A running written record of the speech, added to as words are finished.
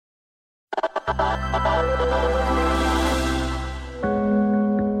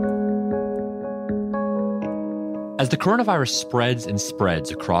As the coronavirus spreads and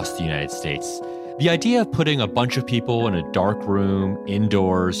spreads across the United States, the idea of putting a bunch of people in a dark room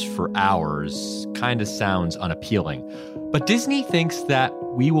indoors for hours kind of sounds unappealing. But Disney thinks that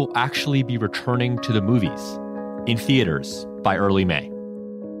we will actually be returning to the movies in theaters by early May.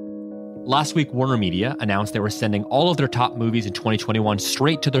 Last week, Warner Media announced they were sending all of their top movies in 2021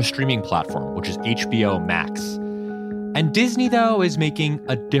 straight to their streaming platform, which is HBO Max. And Disney, though, is making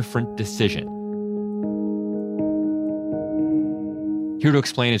a different decision. Here to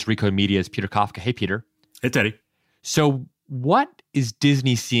explain is Recode Media's Peter Kafka. Hey, Peter. Hey, Teddy. So what is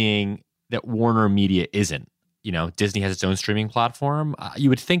Disney seeing that Warner Media isn't? You know, Disney has its own streaming platform. You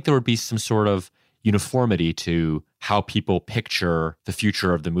would think there would be some sort of uniformity to how people picture the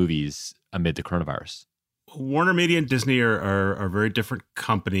future of the movies amid the coronavirus. Warner Media and Disney are very different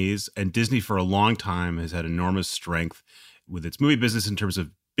companies, and Disney for a long time has had enormous strength with its movie business in terms of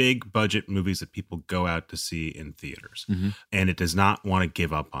big budget movies that people go out to see in theaters. Mm-hmm. And it does not want to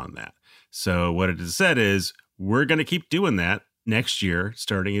give up on that. So what it has said is, we're going to keep doing that next year,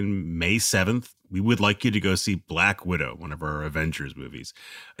 starting in May 7th. We would like you to go see Black Widow, one of our Avengers movies,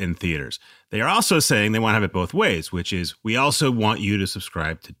 in theaters. They are also saying they want to have it both ways, which is we also want you to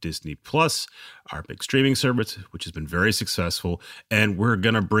subscribe to Disney Plus, our big streaming service, which has been very successful. And we're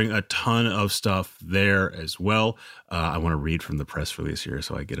going to bring a ton of stuff there as well. I want to read from the press release here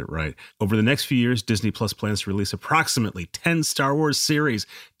so I get it right. Over the next few years, Disney Plus plans to release approximately 10 Star Wars series,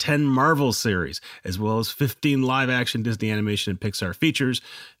 10 Marvel series, as well as 15 live-action Disney animation and Pixar features,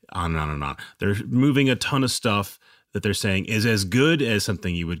 on and on and on. They're moving a ton of stuff that they're saying is as good as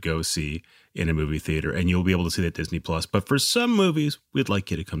something you would go see in a movie theater, and you'll be able to see that Disney Plus. But for some movies, we'd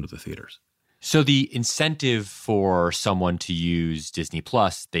like you to come to the theaters. So the incentive for someone to use Disney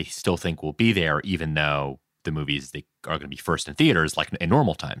Plus, they still think will be there, even though the movies they are going to be first in theaters, like in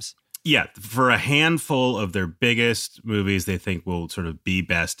normal times. Yeah, for a handful of their biggest movies, they think will sort of be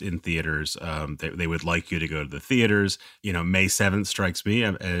best in theaters. They would like you to go to the theaters. You know, May 7th strikes me.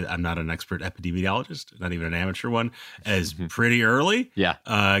 I'm not an expert epidemiologist, not even an amateur one, as pretty early.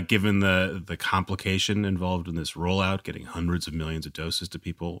 Yeah. Given the complication involved in this rollout, getting hundreds of millions of doses to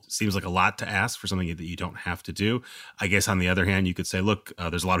people seems like a lot to ask for something that you don't have to do. I guess on the other hand, you could say, look,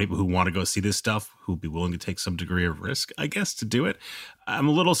 there's a lot of people who want to go see this stuff who would be willing to take some degree of risk, I guess, to do it. I'm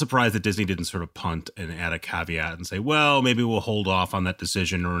a little surprised that Disney didn't sort of punt and add a caveat and say, well, maybe we'll hold off on that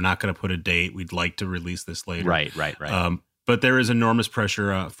decision, or we're not going to put a date. We'd like to release this later. Right. But there is enormous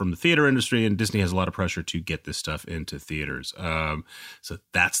pressure from the theater industry, and Disney has a lot of pressure to get this stuff into theaters. So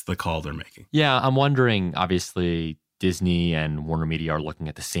that's the call they're making. Yeah, I'm wondering, obviously, Disney and Warner Media are looking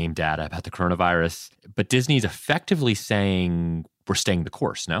at the same data about the coronavirus, but Disney's effectively saying we're staying the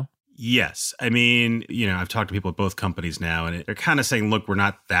course, no? Yes. I mean, you know, I've talked to people at both companies now, and they're kind of saying, look, we're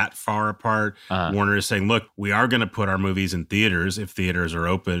not that far apart. Warner is saying, look, we are going to put our movies in theaters if theaters are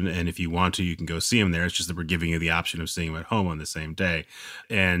open. And if you want to, you can go see them there. It's just that we're giving you the option of seeing them at home on the same day.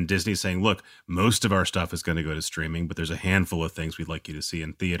 And Disney's saying, look, most of our stuff is going to go to streaming, but there's a handful of things we'd like you to see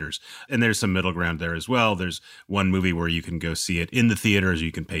in theaters. And there's some middle ground there as well. There's one movie where you can go see it in the theaters.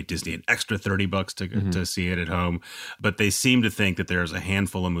 You can pay Disney an extra $30 to see it at home. But they seem to think that there's a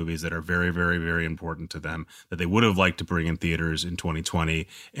handful of movies that are very, very, very important to them that they would have liked to bring in theaters in 2020,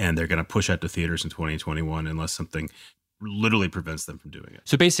 and they're going to push out to theaters in 2021 unless something literally prevents them from doing it.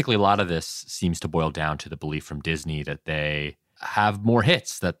 So basically, a lot of this seems to boil down to the belief from Disney that they have more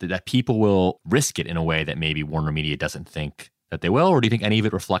hits, that people will risk it in a way that maybe Warner Media doesn't think that they will. Or do you think any of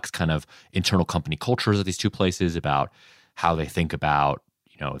it reflects kind of internal company cultures of these two places about how they think about,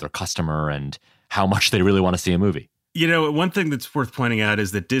 you know, their customer and how much they really want to see a movie? You know, one thing that's worth pointing out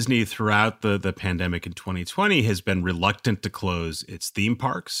is that Disney throughout the pandemic in 2020 has been reluctant to close its theme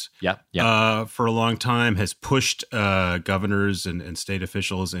parks. For a long time, has pushed governors and state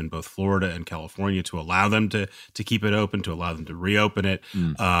officials in both Florida and California to allow them to keep it open, to allow them to reopen it.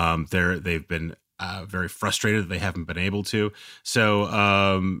 They've been very frustrated that they haven't been able to.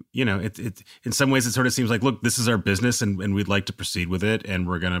 So, you know, it in some ways it sort of seems like, look, this is our business and we'd like to proceed with it, and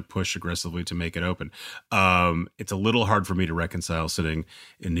we're going to push aggressively to make it open. It's a little hard for me to reconcile sitting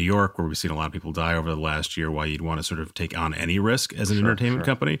in New York, where we've seen a lot of people die over the last year, why you'd want to sort of take on any risk as an entertainment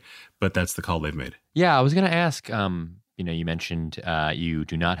company. But that's the call they've made. Yeah, I was going to ask, you know, you mentioned you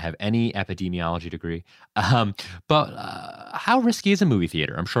do not have any epidemiology degree, but how risky is a movie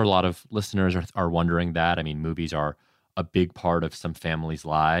theater? I'm sure a lot of listeners are wondering that. I mean, movies are a big part of some families'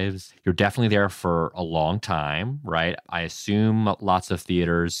 lives. You're definitely there for a long time, right? I assume lots of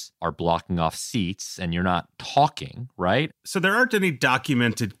theaters are blocking off seats and you're not talking, right? So there aren't any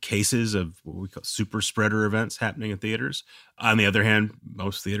documented cases of what we call super spreader events happening in theaters. On the other hand,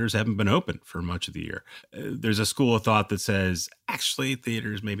 most theaters haven't been open for much of the year. There's a school of thought that says, actually,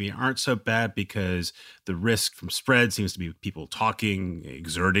 theaters maybe aren't so bad because the risk from spread seems to be people talking,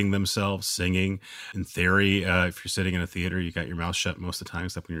 exerting themselves, singing. In theory, if you're sitting in a theater, you got your mouth shut most of the time,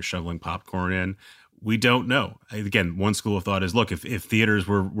 except when you're shoveling popcorn in. We don't know. Again, one school of thought is, look, if theaters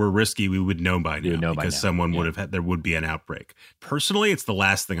were risky, we would know by now because someone would have had, there would be an outbreak. Personally, it's the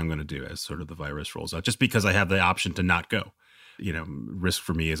last thing I'm going to do as sort of the virus rolls out, just because I have the option to not go. Risk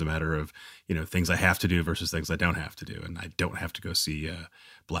for me is a matter of, things I have to do versus things I don't have to do. And I don't have to go see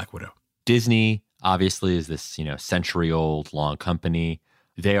Black Widow. Disney obviously is this, century-old long company.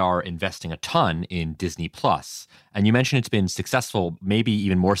 They are investing a ton in Disney Plus. And you mentioned it's been successful, maybe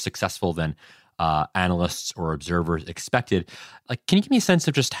even more successful than analysts or observers expected. Can you give me a sense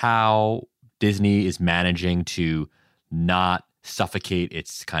of just how Disney is managing to not suffocate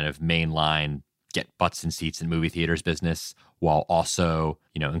its kind of mainline get butts in seats in movie theaters business while also,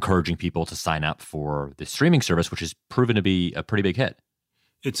 encouraging people to sign up for the streaming service, which has proven to be a pretty big hit?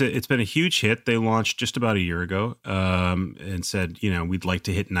 It's been a huge hit. They launched just about a year ago and said, we'd like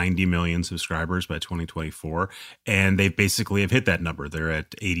to hit 90 million subscribers by 2024. And they basically have hit that number. They're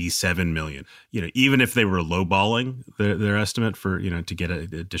at 87 million. Even if they were lowballing their estimate for, to get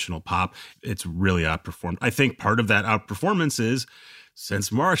an additional pop, it's really outperformed. I think part of that outperformance is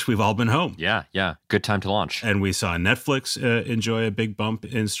since March, we've all been home. Yeah. Good time to launch. And we saw Netflix enjoy a big bump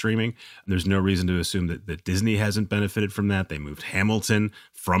in streaming. There's no reason to assume that Disney hasn't benefited from that. They moved Hamilton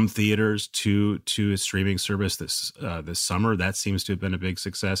from theaters to a streaming service this summer. That seems to have been a big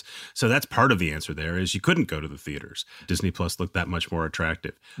success. So that's part of the answer there is you couldn't go to the theaters. Disney Plus looked that much more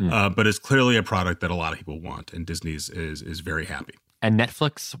attractive. But it's clearly a product that a lot of people want, and Disney is very happy. And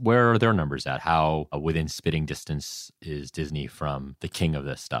Netflix, where are their numbers at? How within spitting distance is Disney from the king of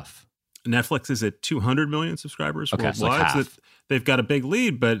this stuff? Netflix is at 200 million subscribers worldwide. So like half. They've got a big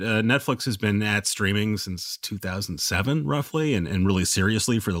lead, but Netflix has been at streaming since 2007, roughly, and really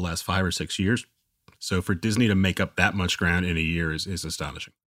seriously for the last 5 or 6 years. So for Disney to make up that much ground in a year is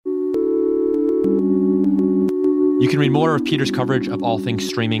astonishing. You can read more of Peter's coverage of all things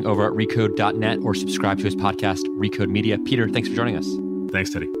streaming over at Recode.net or subscribe to his podcast, Recode Media. Peter, thanks for joining us. Thanks,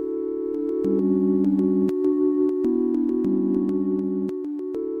 Teddy.